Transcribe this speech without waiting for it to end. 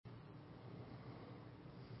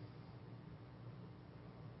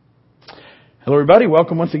Hello everybody,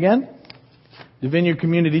 welcome once again to Vineyard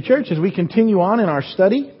Community Church as we continue on in our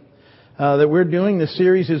study that we're doing. The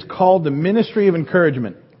series is called The Ministry of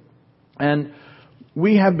Encouragement. And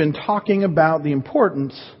we have been talking about the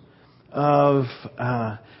importance of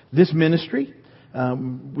this ministry.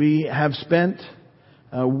 We have spent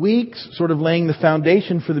weeks sort of laying the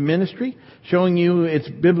foundation for the ministry, showing you its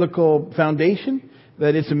biblical foundation,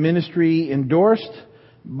 that it's a ministry endorsed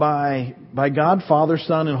by God, Father,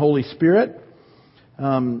 Son, and Holy Spirit.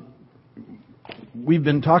 We've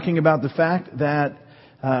been talking about the fact that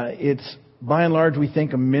it's, by and large, we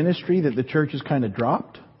think a ministry that the church has kind of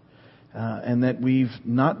dropped, and that we've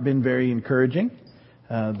not been very encouraging,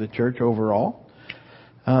 the church overall.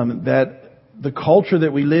 That the culture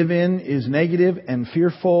that we live in is negative and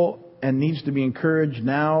fearful and needs to be encouraged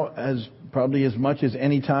now as probably as much as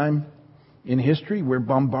any time in history. We're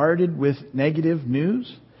bombarded with negative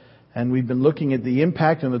news, and we've been looking at the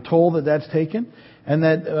impact and the toll that that's taken. And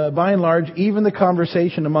that, by and large, even the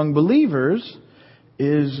conversation among believers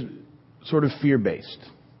is sort of fear-based.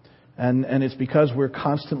 And it's because we're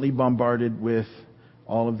constantly bombarded with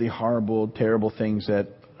all of the horrible, terrible things that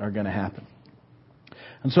are going to happen.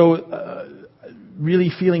 And so,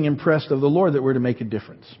 really feeling impressed of the Lord that we're to make a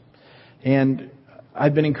difference. And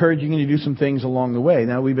I've been encouraging you to do some things along the way.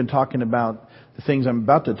 Now, we've been talking about the things I'm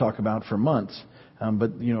about to talk about for months.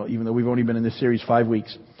 But, you know, even though we've only been in this series 5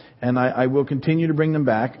 weeks. And I will continue to bring them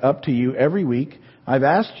back up to you every week. I've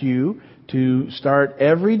asked you to start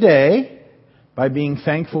every day by being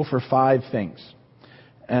thankful for 5 things.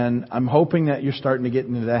 And I'm hoping that you're starting to get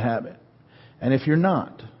into that habit. And if you're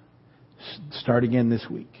not, start again this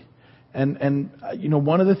week. And you know,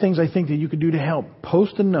 one of the things I think that you could do to help,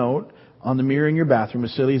 post a note on the mirror in your bathroom,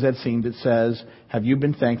 as silly as that seems, that says, have you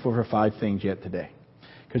been thankful for 5 things yet today?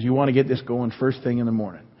 Because you want to get this going first thing in the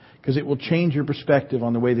morning. Because it will change your perspective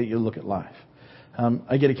on the way that you look at life.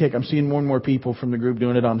 I get a kick. I'm seeing more and more people from the group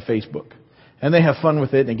doing it on Facebook. And they have fun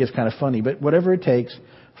with it, and it gets kind of funny. But whatever it takes,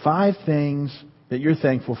 5 things that you're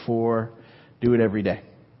thankful for, do it every day.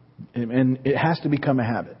 And it has to become a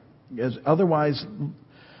habit. Because otherwise,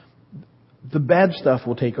 the bad stuff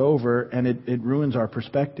will take over, and it ruins our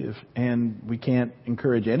perspective. And we can't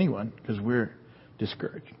encourage anyone because we're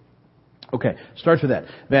discouraged. Okay, starts with that.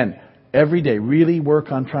 Then, every day, really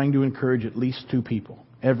work on trying to encourage at least 2 people.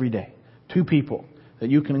 Every day. 2 people that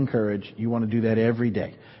you can encourage. You want to do that every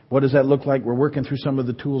day. What does that look like? We're working through some of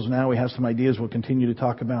the tools now. We have some ideas we'll continue to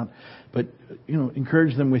talk about. But, you know,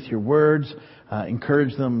 encourage them with your words.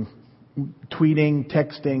 Encourage them tweeting,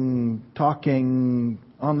 texting, talking,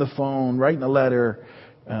 on the phone, writing a letter,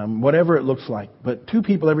 whatever it looks like. But 2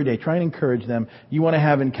 people every day. Try and encourage them. You want to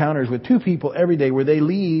have encounters with 2 people every day where they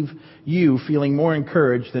leave you feeling more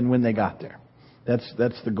encouraged than when they got there. That's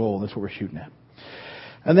the goal. That's what we're shooting at.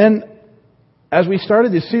 And then, as we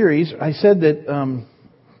started this series, I said that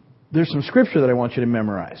there's some scripture that I want you to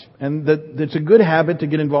memorize. And that's a good habit to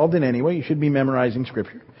get involved in anyway. You should be memorizing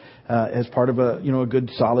scripture as part of a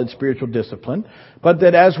good, solid spiritual discipline. But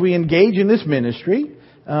that as we engage in this ministry,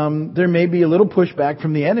 there may be a little pushback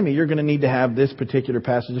from the enemy. You're going to need to have this particular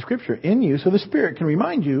passage of Scripture in you so the Spirit can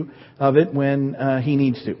remind you of it when He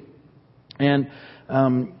needs to. And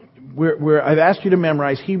I've asked you to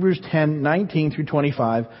memorize Hebrews 10:19 through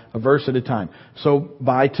 25, a verse at a time. So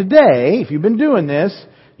by today, if you've been doing this,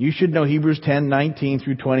 you should know Hebrews 10:19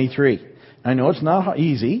 through 23. I know it's not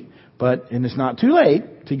easy, and it's not too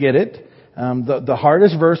late to get it. The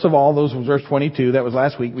hardest verse of all those was verse 22. That was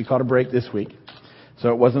last week. We caught a break this week. So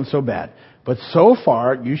it wasn't so bad. But so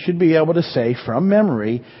far, you should be able to say from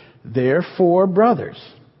memory, therefore, brothers,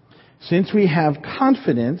 since we have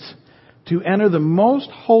confidence to enter the most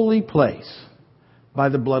holy place by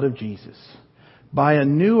the blood of Jesus, by a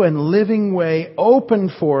new and living way opened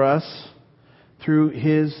for us through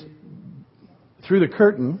the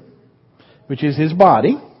curtain, which is His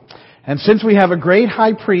body. And since we have a great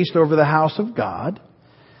high priest over the house of God,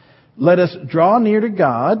 let us draw near to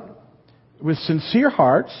God with sincere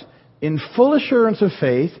hearts, in full assurance of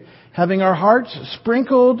faith, having our hearts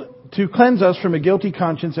sprinkled to cleanse us from a guilty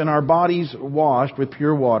conscience and our bodies washed with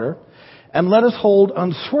pure water. And let us hold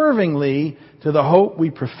unswervingly to the hope we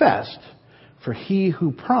professed, for He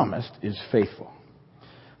who promised is faithful.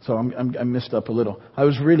 So I messed up a little. I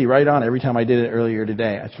was really right on every time I did it earlier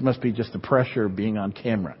today. It must be just the pressure of being on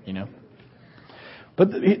camera, But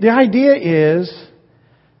the idea is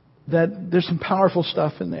that there's some powerful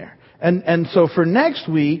stuff in there. And so for next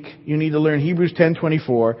week, you need to learn Hebrews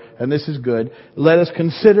 10:24, and this is good. Let us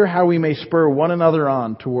consider how we may spur one another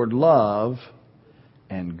on toward love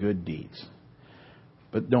and good deeds.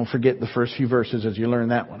 But don't forget the first few verses as you learn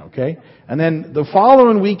that one, okay? And then the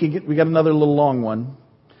following week, we got another little long one.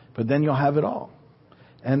 But then you'll have it all.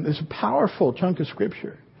 And it's a powerful chunk of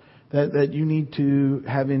Scripture that you need to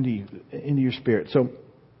have into your spirit. So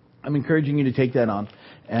I'm encouraging you to take that on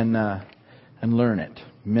and learn it,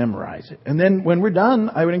 memorize it. And then when we're done,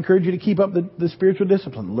 I would encourage you to keep up the spiritual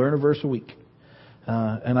discipline. Learn a verse a week.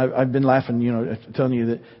 And I've been laughing, telling you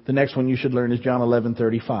that the next one you should learn is John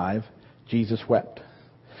 11:35. Jesus wept.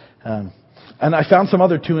 And I found some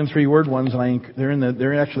other 2 and 3 word ones, and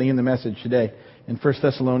they're actually in the message today. In 1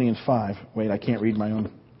 Thessalonians 5. Wait, I can't read my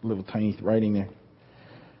own little tiny writing there.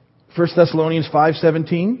 1 Thessalonians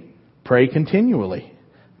 5:17. Pray continually.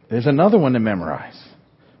 There's another one to memorize.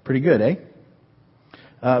 Pretty good, eh?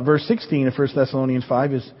 Verse 16 of 1 Thessalonians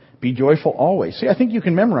 5 is be joyful always. See, I think you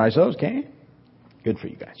can memorize those, can't you? Good for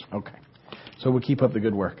you guys. Okay. So we'll keep up the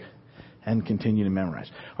good work and continue to memorize.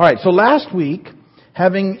 All right, so last week,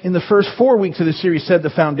 having in the first 4 weeks of this series said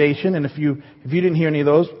the foundation, and if you didn't hear any of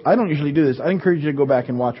those, I don't usually do this. I encourage you to go back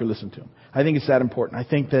and watch or listen to them. I think it's that important. I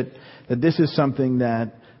think that this is something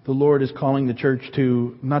that the Lord is calling the church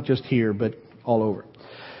to, not just here, but all over.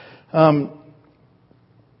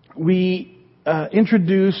 We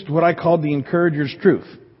introduced what I called the encourager's truth,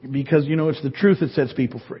 because it's the truth that sets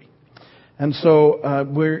people free. And so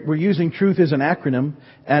we're using truth as an acronym,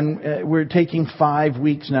 and we're taking 5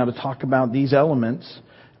 weeks now to talk about these elements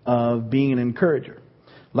of being an encourager.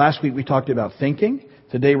 Last week we talked about thinking.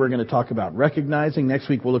 Today we're going to talk about recognizing. Next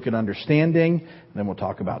week we'll look at understanding. Then we'll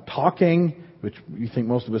talk about talking, which you think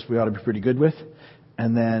most of us we ought to be pretty good with.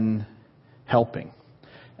 And then helping.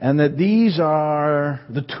 And that these are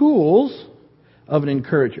the tools of an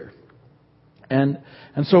encourager. And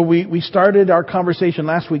so we started our conversation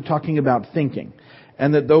last week talking about thinking.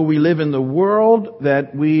 And that though we live in the world,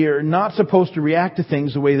 that we are not supposed to react to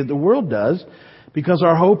things the way that the world does, because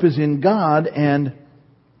our hope is in God, and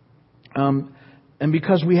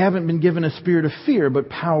because we haven't been given a spirit of fear, but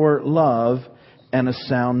power, love, and a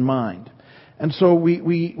sound mind. And so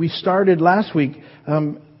we started last week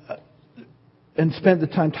and spent the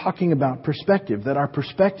time talking about perspective, that our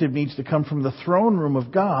perspective needs to come from the throne room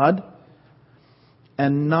of God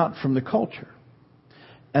and not from the culture.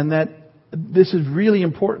 And that this is really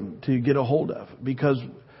important to get a hold of, because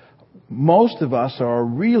most of us are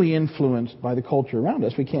really influenced by the culture around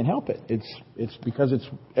us. We can't help it. It's because it's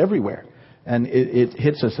everywhere. And it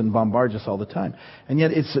hits us and bombards us all the time. And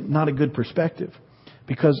yet it's not a good perspective.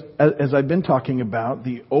 Because as I've been talking about,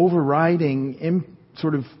 the overriding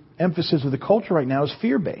sort of emphasis of the culture right now is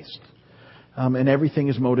fear-based. And everything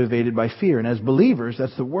is motivated by fear. And as believers,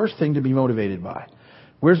 that's the worst thing to be motivated by.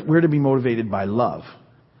 We're to be motivated by love,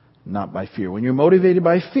 not by fear. When you're motivated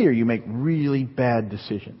by fear, you make really bad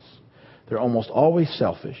decisions. They're almost always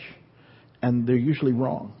selfish, and they're usually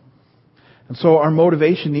wrong. And so our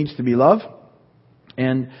motivation needs to be love,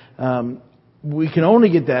 and we can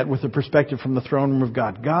only get that with a perspective from the throne room of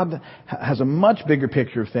God. God has a much bigger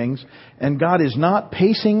picture of things, and God is not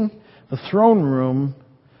pacing the throne room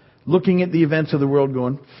looking at the events of the world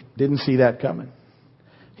going, didn't see that coming.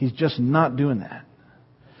 He's just not doing that.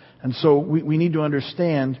 And so we need to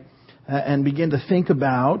understand and begin to think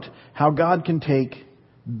about how God can take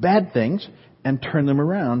bad things and turn them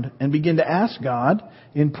around, and begin to ask God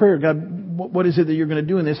in prayer, God, what is it that you're going to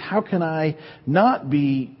do in this? How can I not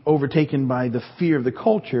be overtaken by the fear of the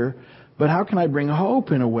culture, but how can I bring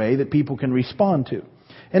hope in a way that people can respond to?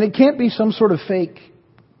 And it can't be some sort of fake.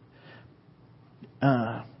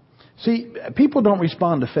 See, people don't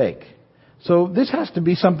respond to fake. So this has to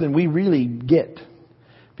be something we really get.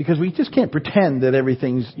 Because we just can't pretend that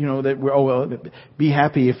everything's, that we're, be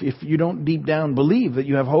happy if you don't deep down believe that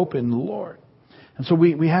you have hope in the Lord. And so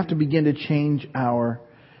we have to begin to change our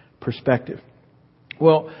perspective.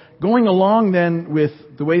 Well, going along then with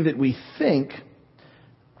the way that we think,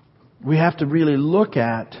 we have to really look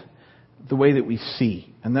at the way that we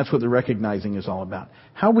see. And that's what the recognizing is all about.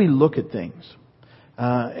 How we look at things.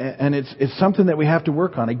 And it's something that we have to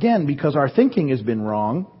work on. Again, because our thinking has been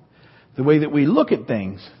wrong, the way that we look at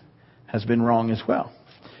things has been wrong as well.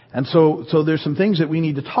 And so there's some things that we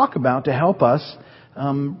need to talk about to help us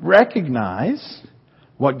recognize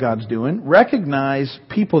what God's doing, recognize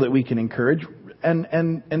people that we can encourage,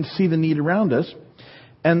 and see the need around us.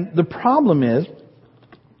 And the problem is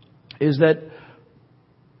that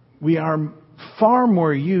we are far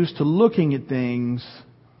more used to looking at things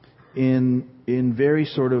in very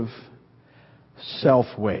sort of self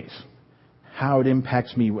ways. How it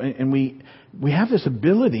impacts me. And we have this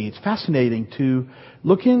ability, it's fascinating, to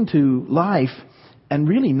look into life and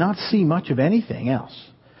really not see much of anything else.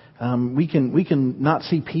 We can not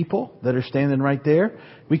see people that are standing right there.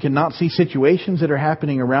 We can not see situations that are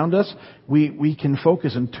happening around us. We can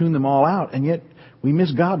focus and tune them all out, and yet we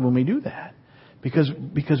miss God when we do that, because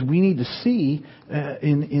we need to see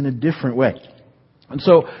in a different way. And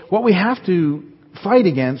so what we have to fight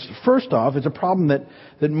against, first off, is a problem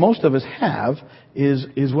that most of us have,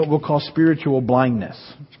 is what we'll call spiritual blindness.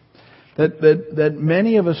 That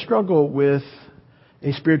many of us struggle with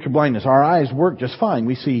a spiritual blindness. Our eyes work just fine.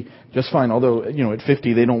 We see just fine, although, at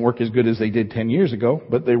 50 they don't work as good as they did 10 years ago,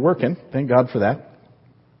 but they're working. Thank God for that.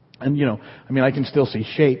 And, I can still see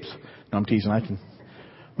shapes. No, I'm teasing.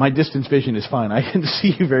 My distance vision is fine. I can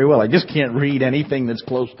see very well. I just can't read anything that's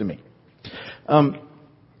close to me. And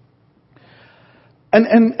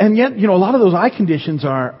yet, a lot of those eye conditions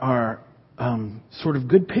are sort of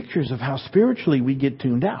good pictures of how spiritually we get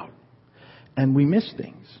tuned out and we miss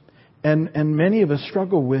things. And many of us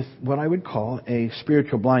struggle with what I would call a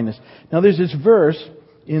spiritual blindness. Now, there's this verse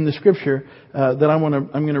in the Scripture that I'm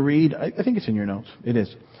going to read. I think it's in your notes. It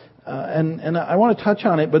is. And I want to touch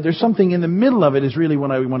on it, but there's something in the middle of it is really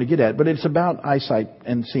what I want to get at. But it's about eyesight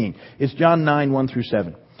and seeing. It's John 9, 1 through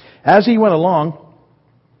 7. As he went along,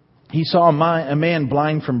 he saw a man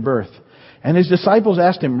blind from birth. And his disciples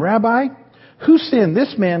asked him, "Rabbi, who sinned,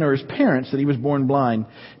 this man or his parents, that he was born blind?"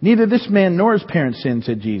 "Neither this man nor his parents sinned,"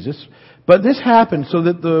 said Jesus. "But this happened so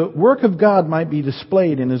that the work of God might be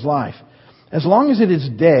displayed in his life. As long as it is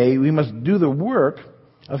day, we must do the work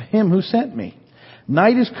of him who sent me.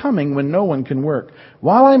 Night is coming when no one can work.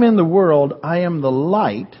 While I'm in the world, I am the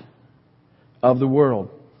light of the world."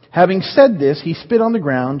 Having said this, he spit on the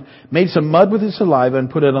ground, made some mud with his saliva, and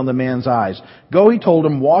put it on the man's eyes. "Go," he told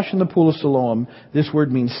him, "wash in the pool of Siloam." This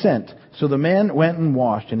word means sent. So the man went and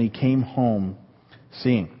washed, and he came home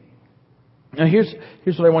seeing. Now here's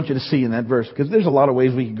what I want you to see in that verse, because there's a lot of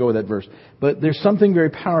ways we could go with that verse. But there's something very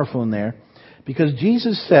powerful in there, because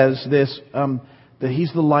Jesus says this, that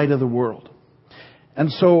he's the light of the world.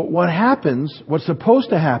 And so what's supposed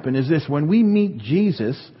to happen is this: when we meet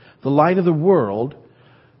Jesus, the light of the world,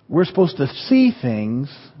 we're supposed to see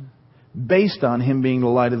things based on him being the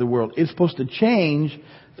light of the world. It's supposed to change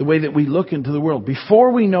the way that we look into the world.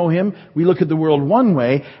 Before we know him, we look at the world one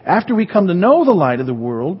way. After we come to know the light of the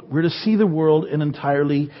world, we're to see the world in an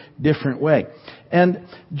entirely different way. And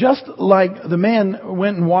just like the man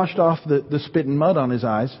went and washed off the spit and mud on his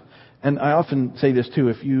eyes, and I often say this too,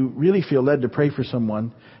 if you really feel led to pray for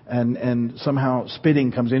someone and somehow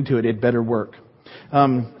spitting comes into it, it better work.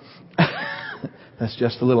 That's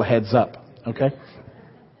just a little heads up, okay?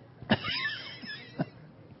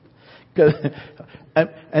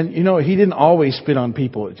 And he didn't always spit on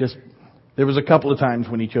people. There was a couple of times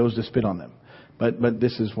when he chose to spit on them. But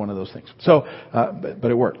this is one of those things. So,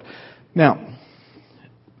 but it worked. Now,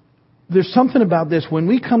 there's something about this. When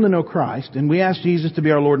we come to know Christ and we ask Jesus to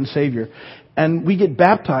be our Lord and Savior, and we get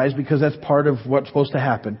baptized because that's part of what's supposed to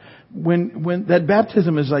happen. When that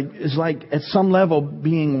baptism is like at some level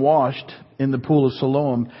being washed in the pool of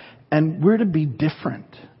Siloam, and we're to be different.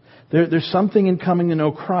 There's something in coming to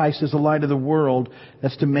know Christ as the light of the world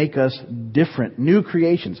that's to make us different. New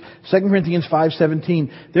creations. 2 Corinthians 5:17.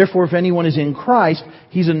 "Therefore, if anyone is in Christ,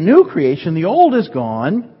 he's a new creation. The old is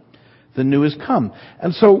gone, the new has come."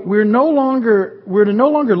 And so we're to no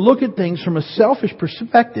longer look at things from a selfish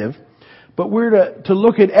perspective, but we're to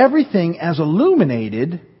look at everything as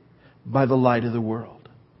illuminated by the light of the world.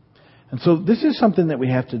 And so this is something that we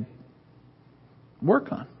have to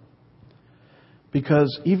work on.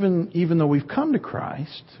 Because even though we've come to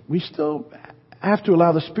Christ, we still have to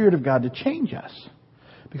allow the Spirit of God to change us.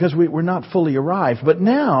 Because we're not fully arrived. But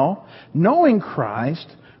now, knowing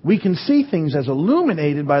Christ, we can see things as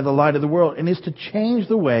illuminated by the light of the world. And it's to change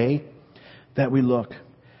the way that we look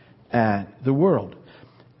at the world.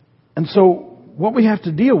 And so what we have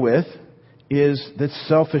to deal with is this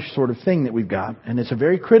selfish sort of thing that we've got. And it's a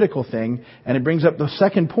very critical thing. And it brings up the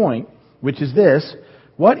second point, which is this: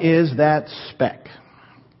 what is that speck?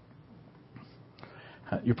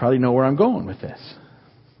 You probably know where I'm going with this.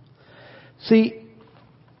 See,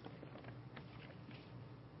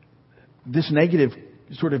 this negative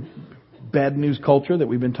sort of bad news culture that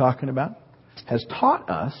we've been talking about has taught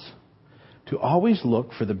us to always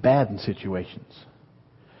look for the bad in situations.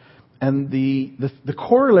 And the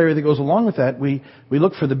corollary that goes along with that, we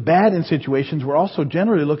look for the bad in situations. We're also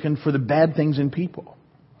generally looking for the bad things in people.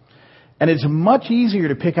 And it's much easier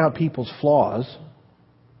to pick out people's flaws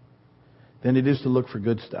than it is to look for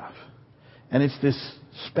good stuff. And it's this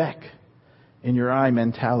speck in your eye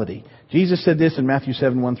mentality. Jesus said this in Matthew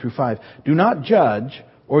 7:1-5. "Do not judge,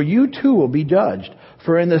 or you too will be judged.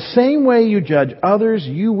 For in the same way you judge others,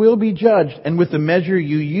 you will be judged. And with the measure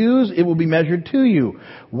you use, it will be measured to you.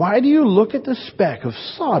 Why do you look at the speck of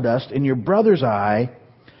sawdust in your brother's eye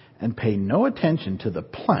and pay no attention to the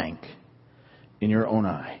plank in your own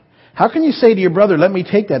eye? How can you say to your brother, let me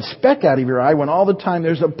take that speck out of your eye, when all the time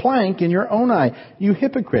there's a plank in your own eye? You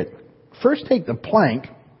hypocrite. First take the plank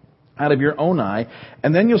out of your own eye,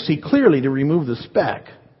 and then you'll see clearly to remove the speck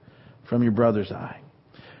from your brother's eye.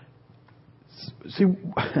 See,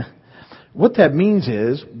 what that means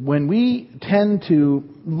is when we tend to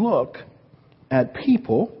look at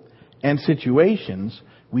people and situations,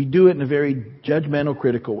 we do it in a very judgmental,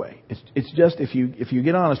 critical way. It's just, if you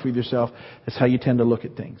get honest with yourself, that's how you tend to look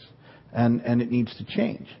at things. And it needs to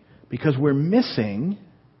change. Because we're missing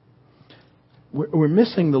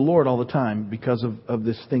the Lord all the time because of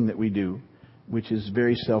this thing that we do, which is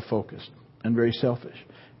very self-focused and very selfish.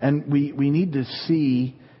 And we need to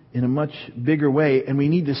see in a much bigger way, and we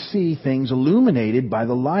need to see things illuminated by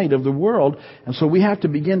the light of the world. And so we have to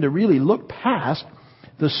begin to really look past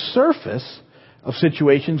the surface of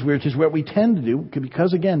situations, which is what we tend to do,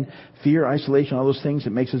 because again, fear, isolation, all those things, it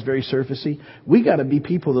makes us very surfacey. We got to be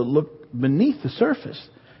people that look beneath the surface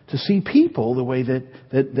to see people the way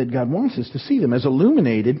that God wants us to see them, as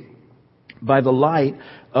illuminated by the light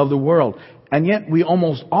of the world. And yet we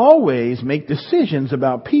almost always make decisions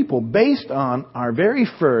about people based on our very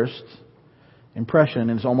first impression,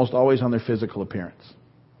 and it's almost always on their physical appearance.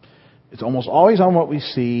 It's almost always on what we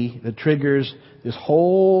see that triggers this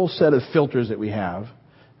whole set of filters that we have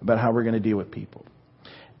about how we're going to deal with people.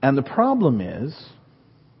 And the problem is,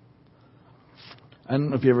 I don't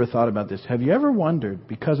know if you ever thought about this. Have you ever wondered,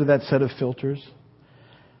 because of that set of filters,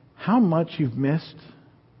 how much you've missed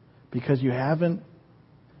because you haven't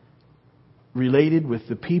related with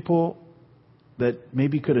the people that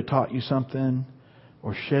maybe could have taught you something,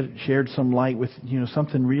 or shared some light with,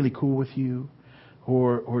 something really cool with you,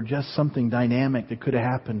 or just something dynamic that could have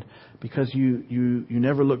happened because you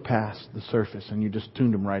never looked past the surface and you just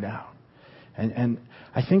tuned them right out. And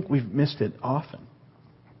I think we've missed it often.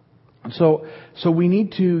 So we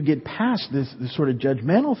need to get past this sort of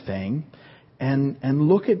judgmental thing and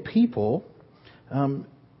look at people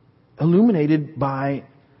illuminated by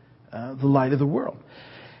the light of the world.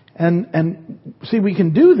 And see, we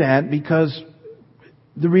can do that because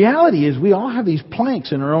the reality is we all have these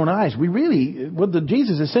planks in our own eyes. What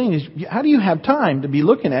Jesus is saying is, how do you have time to be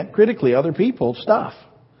looking at critically other people's stuff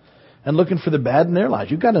and looking for the bad in their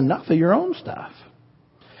lives? You've got enough of your own stuff.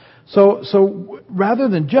 So rather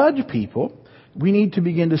than judge people, we need to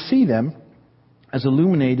begin to see them as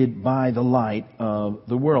illuminated by the light of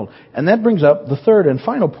the world. And that brings up the third and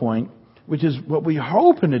final point, which is what we're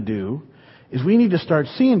hoping to do, is we need to start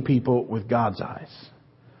seeing people with God's eyes.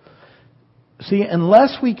 See,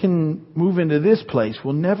 unless we can move into this place,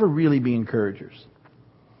 we'll never really be encouragers.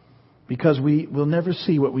 Because we'll never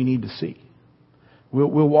see what we need to see.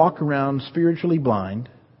 We'll walk around spiritually blind,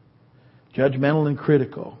 judgmental and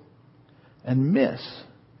critical, and miss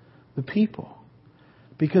the people.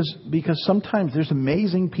 Because sometimes there's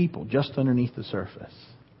amazing people just underneath the surface.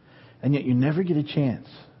 And yet you never get a chance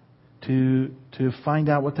to find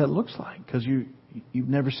out what that looks like, because you've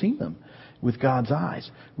never seen them with God's eyes.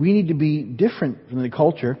 We need to be different from the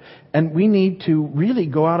culture, and we need to really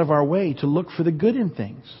go out of our way to look for the good in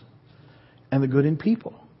things and the good in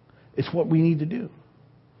people. It's what we need to do.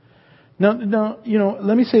 Now,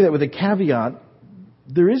 let me say that with a caveat.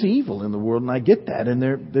 There is evil in the world, and I get that, and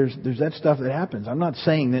there's that stuff that happens. I'm not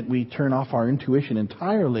saying that we turn off our intuition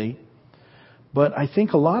entirely, but I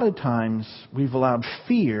think a lot of times we've allowed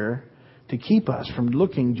fear to keep us from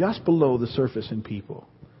looking just below the surface in people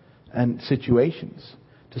and situations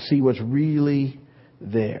to see what's really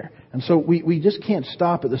there. And so we just can't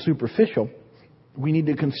stop at the superficial. We need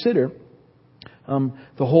to consider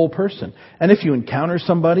the whole person. And if you encounter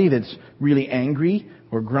somebody that's really angry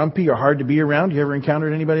or grumpy or hard to be around, you ever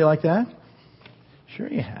encountered anybody like that? Sure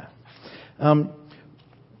you have.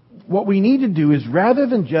 What we need to do is, rather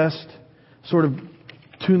than just sort of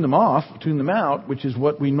tune them out, which is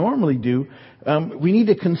what we normally do, we need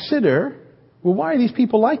to consider, well, why are these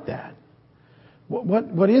people like that?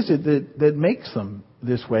 What is it that makes them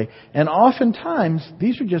this way? And oftentimes,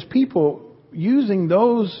 these are just people using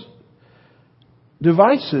those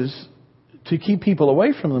devices to keep people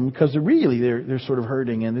away from them, because they're sort of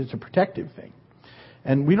hurting, and it's a protective thing.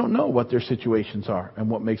 And we don't know what their situations are and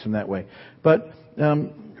what makes them that way. But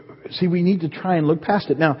see, we need to try and look past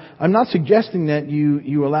it. Now, I'm not suggesting that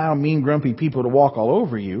you allow mean, grumpy people to walk all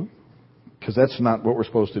over you, because that's not what we're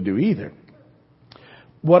supposed to do either.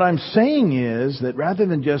 What I'm saying is that rather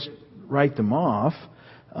than just write them off,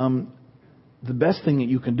 the best thing that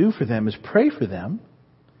you can do for them is pray for them.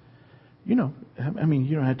 You know, I mean,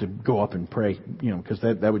 you don't have to go up and pray, you know, because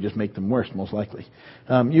that would just make them worse, most likely.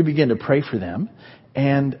 You begin to pray for them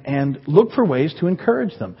and look for ways to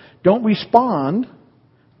encourage them. Don't respond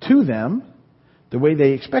to them the way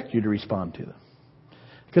they expect you to respond to them.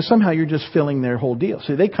 Because somehow you're just filling their whole deal.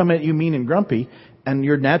 So they come at you mean and grumpy, and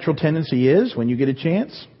your natural tendency is, when you get a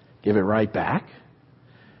chance, give it right back.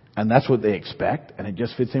 And that's what they expect, and it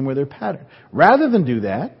just fits in with their pattern. Rather than do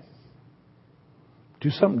that, do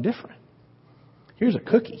something different. Here's a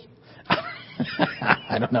cookie.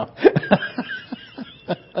 I don't know.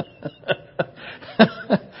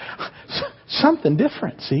 Something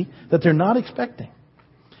different, see, that they're not expecting.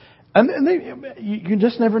 And you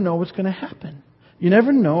just never know what's going to happen. You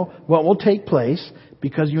never know what will take place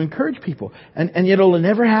because you encourage people. And yet it'll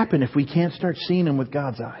never happen if we can't start seeing them with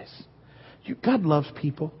God's eyes. God loves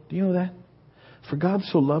people. Do you know that? For God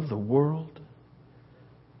so loved the world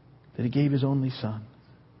that He gave His only Son,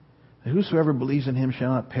 that whosoever believes in Him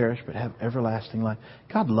shall not perish but have everlasting life.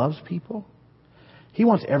 God loves people. He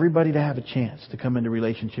wants everybody to have a chance to come into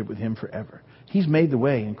relationship with Him forever. He's made the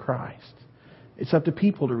way in Christ. It's up to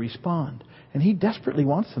people to respond. And He desperately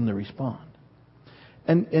wants them to respond.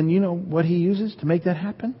 And you know what He uses to make that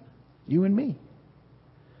happen? You and me.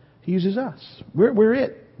 He uses us. We're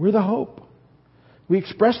it. We're the hope. We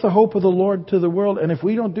express the hope of the Lord to the world, and if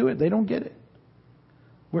we don't do it, they don't get it.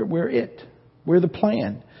 We're it. We're the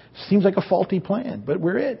plan. Seems like a faulty plan, but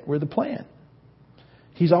we're it. We're the plan.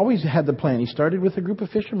 He's always had the plan. He started with a group of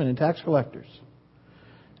fishermen and tax collectors.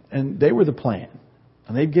 And they were the plan.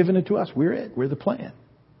 And they've given it to us. We're it. We're the plan.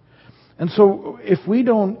 And so if we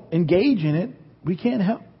don't engage in it, we can't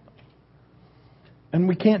help. And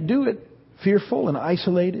we can't do it fearful and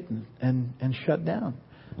isolated and shut down.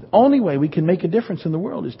 The only way we can make a difference in the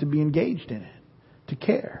world is to be engaged in it, to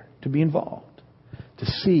care, to be involved, to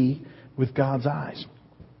see with God's eyes.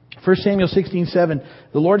 1 Samuel 16:7,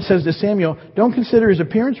 the Lord says to Samuel, don't consider his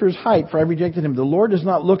appearance or his height, for I rejected him. The Lord does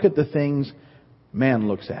not look at the things man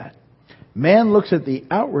looks at. Man looks at the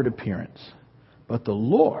outward appearance, but the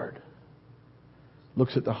Lord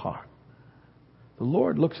looks at the heart. The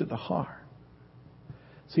Lord looks at the heart.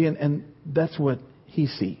 See, and that's what He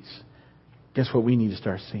sees. Guess what we need to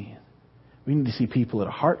start seeing? We need to see people at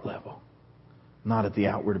a heart level, not at the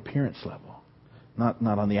outward appearance level, not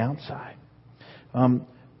on the outside.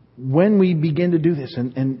 When we begin to do this,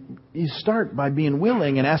 and you start by being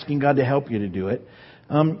willing and asking God to help you to do it,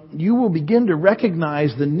 you will begin to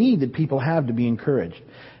recognize the need that people have to be encouraged.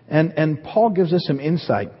 And Paul gives us some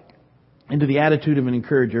insight into the attitude of an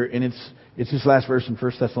encourager, and it's this last verse in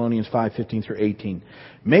 1 Thessalonians 5:15 through 18.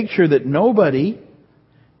 Make sure that nobody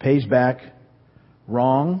pays back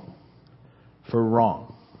wrong for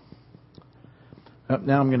wrong.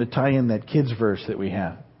 Now I'm going to tie in that kids verse that we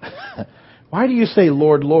have. Why do you say,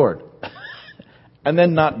 Lord, Lord, and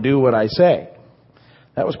then not do what I say?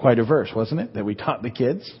 That was quite a verse, wasn't it, that we taught the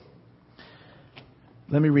kids?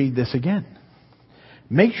 Let me read this again.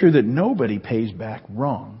 Make sure that nobody pays back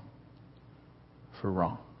wrong for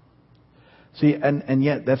wrong. See, and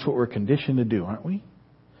yet that's what we're conditioned to do, aren't we?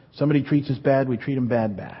 Somebody treats us bad, we treat them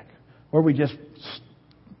bad back. Or we just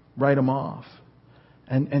write them off.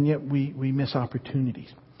 And yet we miss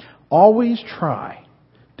opportunities. Always try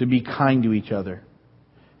to be kind to each other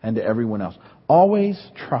and to everyone else. Always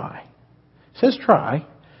try. It says try.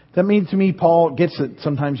 That means to me, Paul gets that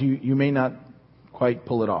sometimes you may not quite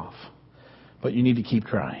pull it off. But you need to keep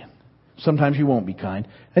trying. Sometimes you won't be kind.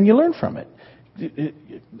 And you learn from it.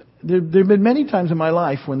 There have been many times in my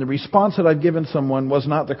life when the response that I've given someone was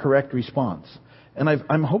not the correct response. And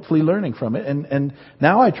I'm hopefully learning from it. And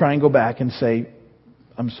now I try and go back and say,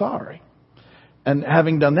 I'm sorry. And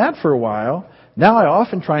having done that for a while, now I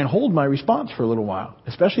often try and hold my response for a little while.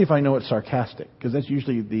 Especially if I know it's sarcastic. Because that's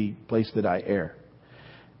usually the place that I err.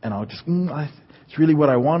 And I'll just, it's really what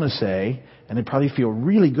I want to say. And it'd probably feel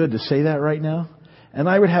really good to say that right now. And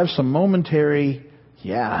I would have some momentary,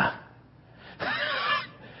 yeah.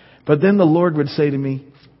 But then the Lord would say to me,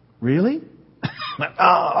 really?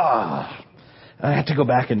 I have to go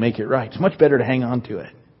back and make it right. It's much better to hang on to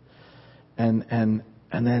it. And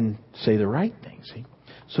then say the right thing, see?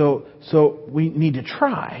 So we need to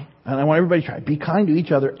try, and I want everybody to try, be kind to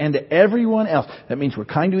each other and to everyone else. That means we're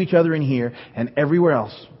kind to each other in here, and everywhere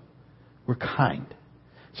else, we're kind.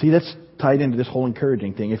 See, that's tied into this whole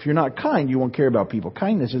encouraging thing. If you're not kind, you won't care about people.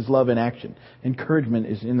 Kindness is love in action. Encouragement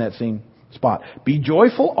is in that same spot. Be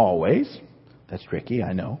joyful always. That's tricky,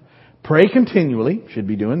 I know. Pray continually. Should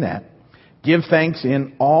be doing that. Give thanks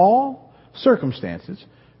in all circumstances.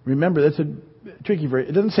 Remember, that's a tricky phrase.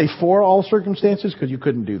 It doesn't say for all circumstances, because you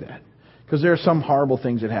couldn't do that. Because there are some horrible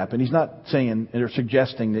things that happen. He's not saying or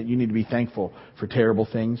suggesting that you need to be thankful for terrible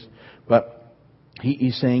things. But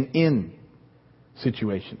he's saying in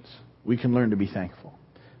situations, we can learn to be thankful.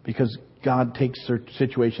 Because God takes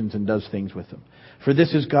situations and does things with them. For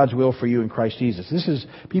this is God's will for you in Christ Jesus.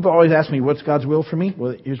 People always ask me, what's God's will for me?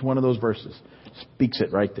 Well, here's one of those verses. Speaks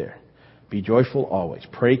it right there. Be joyful always.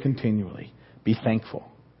 Pray continually. Be thankful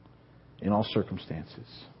in all circumstances.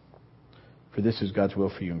 For this is God's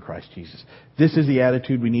will for you in Christ Jesus. This is the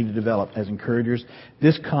attitude we need to develop as encouragers.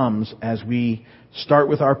 This comes as we start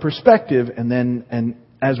with our perspective, and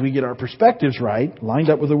as we get our perspectives right, lined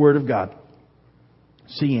up with the Word of God.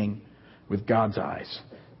 Seeing with God's eyes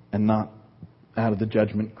and not out of the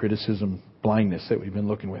judgment, criticism, blindness that we've been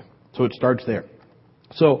looking with. So it starts there.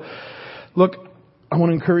 So, look, I want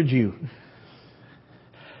to encourage you.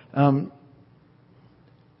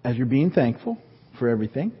 As you're being thankful for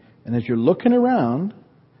everything, and as you're looking around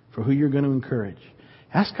for who you're going to encourage,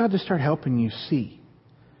 ask God to start helping you see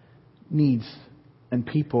needs and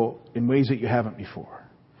people in ways that you haven't before.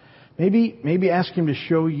 Maybe ask Him to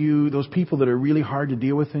show you those people that are really hard to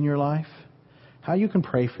deal with in your life, how you can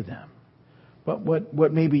pray for them.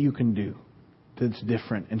 What maybe you can do that's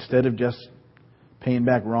different instead of just paying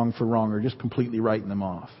back wrong for wrong or just completely writing them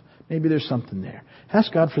off. Maybe there's something there.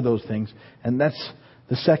 Ask God for those things. And that's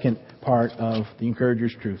the second part of the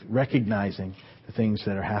encourager's truth, recognizing the things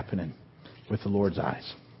that are happening with the Lord's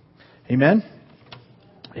eyes. Amen?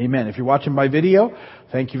 Amen. If you're watching by video,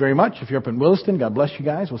 thank you very much. If you're up in Williston, God bless you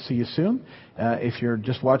guys. We'll see you soon. If you're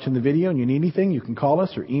just watching the video and you need anything, you can call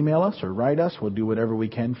us or email us or write us. We'll do whatever we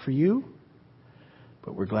can for you.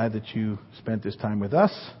 But we're glad that you spent this time with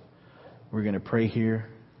us. We're going to pray here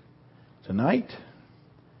tonight.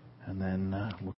 And then we'll